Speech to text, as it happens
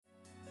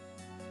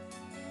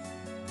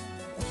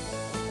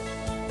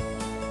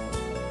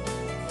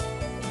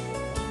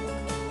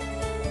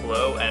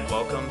Hello and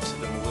welcome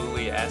to the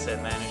Malooly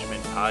Asset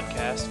Management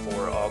Podcast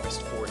for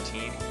August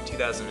 14,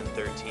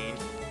 2013.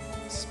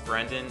 This is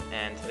Brendan,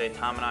 and today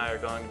Tom and I are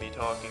going to be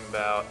talking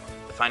about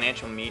the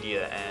financial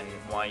media and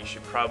why you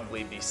should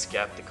probably be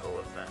skeptical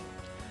of them.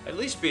 At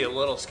least be a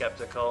little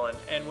skeptical,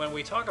 and when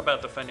we talk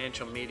about the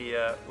financial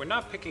media, we're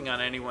not picking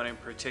on anyone in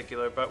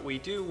particular, but we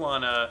do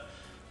want to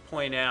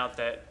point out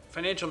that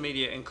financial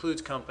media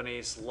includes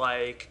companies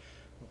like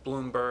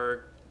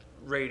Bloomberg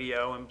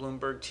Radio and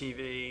Bloomberg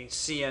TV,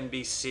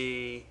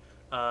 CNBC,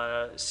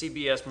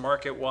 CBS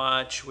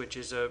Marketwatch, which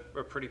is a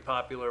pretty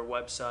popular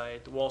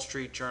website, the Wall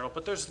Street Journal,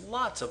 but there's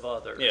lots of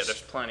others. Yeah,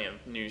 there's plenty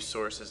of news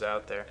sources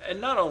out there. And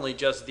not only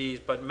just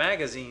these, but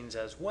magazines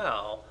as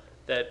well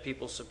that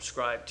people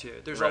subscribe to.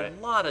 There's a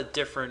lot of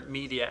different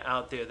media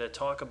out there that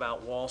talk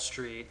about Wall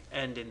Street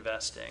and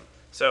investing.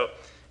 So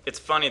it's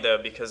funny, though,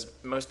 because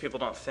most people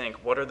don't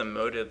think, what are the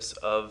motives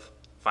of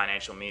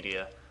financial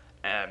media?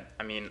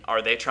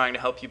 Are they trying to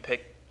help you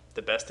pick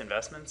the best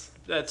investments?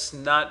 That's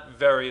not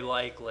very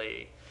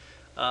likely.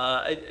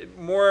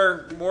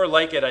 More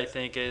like it, I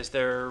think, is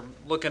they're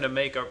looking to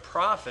make a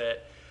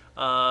profit.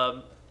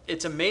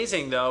 It's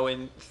amazing, though,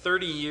 in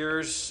 30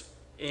 years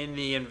in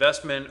the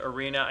investment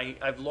arena,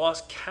 I've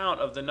lost count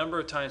of the number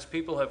of times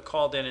people have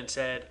called in and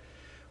said,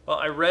 well,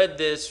 I read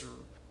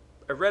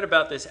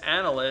about this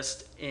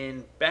analyst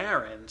in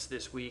Barron's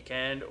this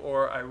weekend,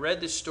 or I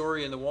read this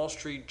story in the Wall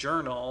Street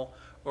Journal,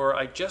 or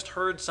I just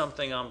heard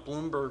something on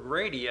Bloomberg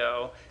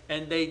Radio,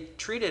 and they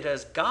treat it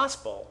as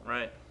gospel.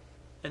 Right.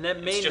 And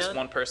that it's just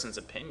one person's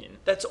opinion.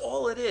 That's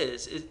all it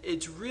is.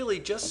 It's really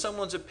just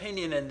someone's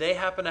opinion, and they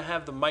happen to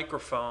have the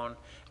microphone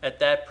at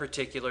that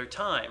particular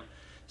time.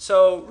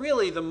 So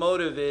really the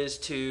motive is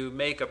to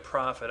make a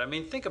profit. I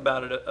mean, think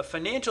about it. A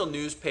financial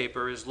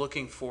newspaper is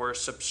looking for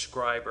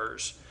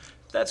subscribers.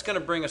 That's going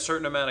to bring a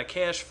certain amount of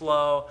cash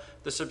flow.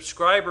 The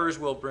subscribers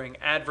will bring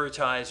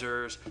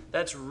advertisers.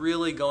 That's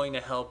really going to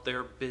help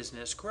their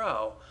business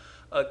grow.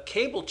 A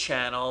cable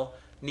channel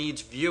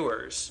needs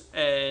viewers,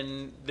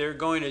 and they're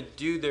going to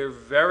do their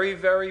very,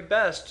 very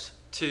best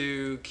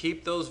to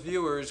keep those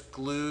viewers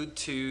glued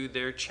to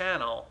their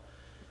channel.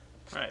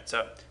 Right.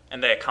 So,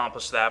 and they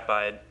accomplish that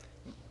by,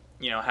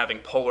 having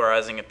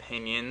polarizing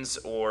opinions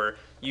or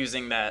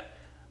using that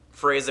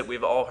phrase that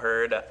we've all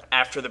heard,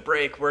 after the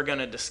break we're going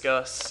to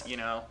discuss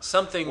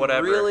something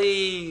whatever.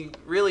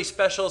 really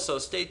special, so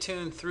stay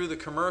tuned through the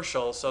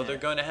commercial. So they're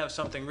going to have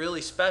something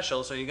really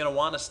special, so you're going to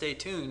want to stay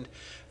tuned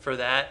for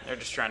that. They're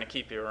just trying to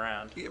keep you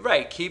around.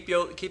 Right, keep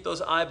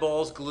those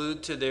eyeballs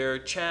glued to their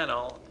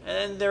channel.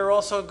 And they're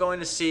also going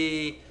to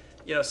see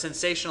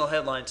sensational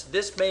headlines.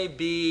 This may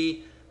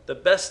be the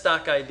best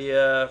stock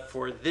idea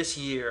for this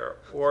year,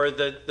 or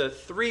the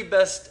three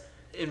best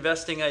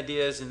investing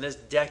ideas in this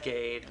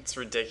decade. It's a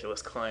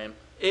ridiculous claim.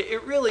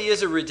 It really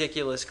is a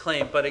ridiculous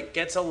claim, but it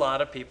gets a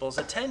lot of people's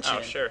attention.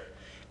 Oh, sure.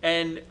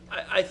 And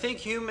I think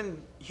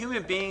human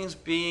beings,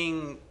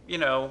 being,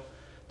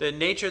 the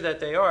nature that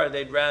they are,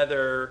 they'd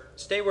rather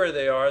stay where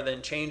they are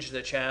than change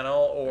the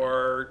channel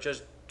or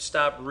just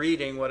stop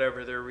reading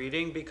whatever they're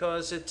reading,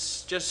 because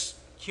it's just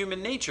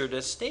human nature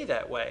to stay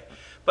that way.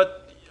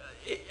 But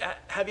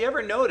have you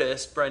ever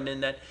noticed,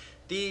 Brendan, that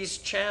these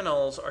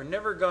channels are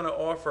never going to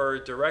offer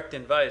direct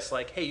advice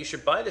like, hey, you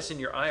should buy this in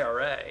your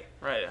IRA.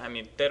 Right. I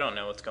mean, they don't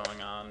know what's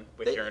going on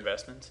with your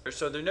investments.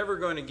 So they're never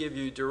going to give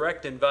you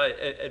direct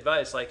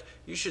advice like,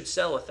 you should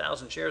sell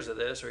 1,000 shares of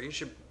this, or you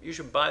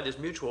should buy this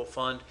mutual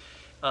fund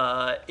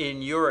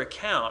in your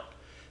account.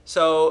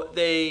 So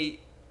they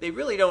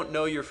really don't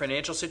know your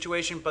financial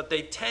situation, but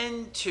they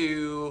tend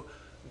to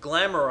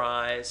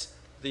glamorize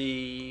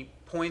the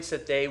points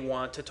that they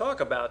want to talk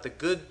about, the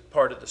good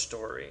part of the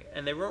story,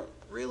 and they won't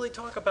really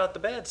talk about the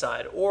bad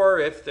side. Or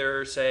if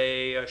they're,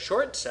 say, a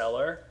short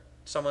seller,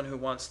 someone who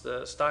wants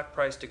the stock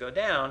price to go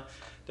down,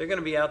 they're going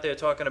to be out there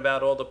talking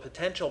about all the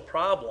potential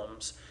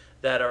problems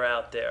that are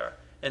out there.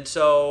 And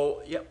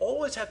so you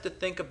always have to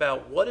think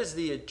about what is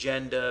the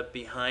agenda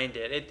behind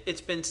it.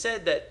 It's been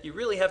said that you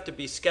really have to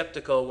be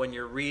skeptical when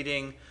you're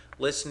reading,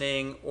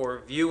 listening,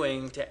 or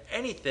viewing to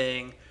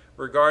anything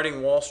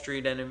regarding Wall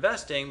Street and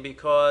investing,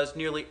 because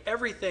nearly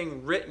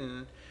everything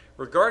written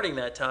regarding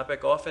that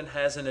topic often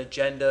has an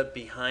agenda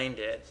behind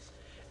it.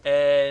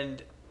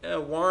 And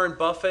Warren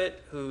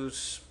Buffett,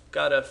 who's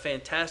got a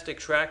fantastic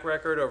track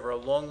record over a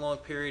long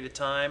period of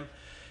time,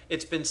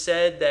 it's been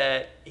said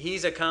that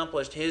he's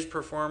accomplished his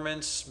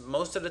performance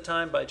most of the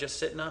time by just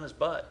sitting on his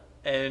butt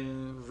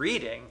and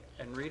reading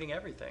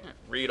everything.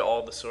 Read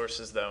all the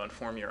sources, though, and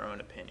form your own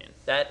opinion.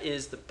 That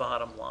is the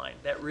bottom line.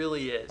 That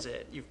really is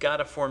it. You've got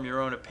to form your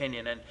own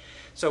opinion. And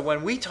so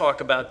when we talk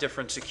about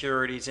different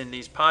securities in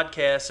these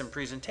podcasts and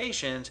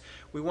presentations,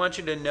 we want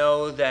you to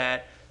know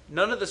that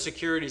none of the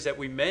securities that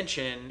we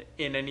mention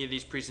in any of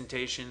these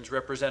presentations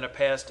represent a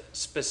past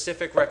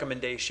specific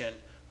recommendation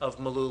of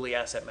Malooly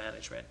Asset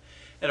Management.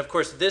 And of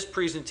course, this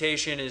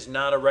presentation is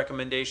not a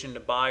recommendation to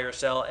buy or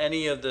sell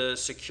any of the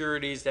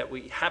securities that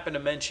we happen to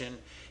mention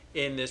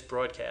in this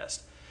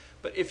broadcast.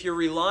 But if you're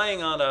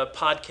relying on a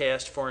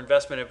podcast for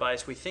investment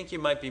advice, we think you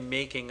might be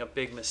making a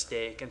big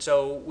mistake. And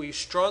so we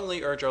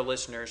strongly urge our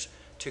listeners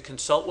to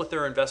consult with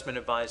their investment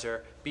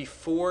advisor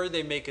before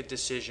they make a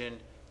decision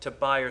to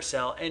buy or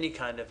sell any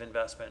kind of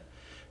investment.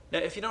 Now,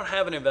 if you don't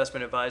have an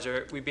investment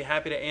advisor, we'd be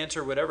happy to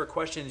answer whatever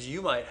questions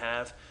you might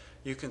have.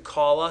 You can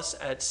call us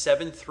at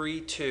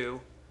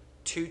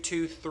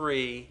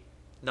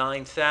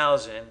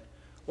 732-223-9000,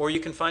 or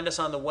you can find us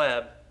on the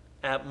web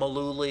at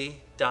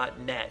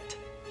maluli.net.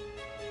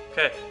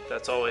 Okay,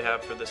 that's all we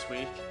have for this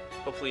week.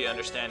 Hopefully you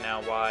understand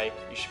now why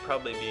you should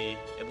probably be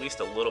at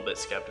least a little bit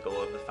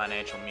skeptical of the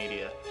financial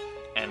media,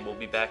 and we'll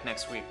be back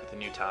next week with a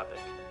new topic.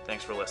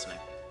 Thanks for listening.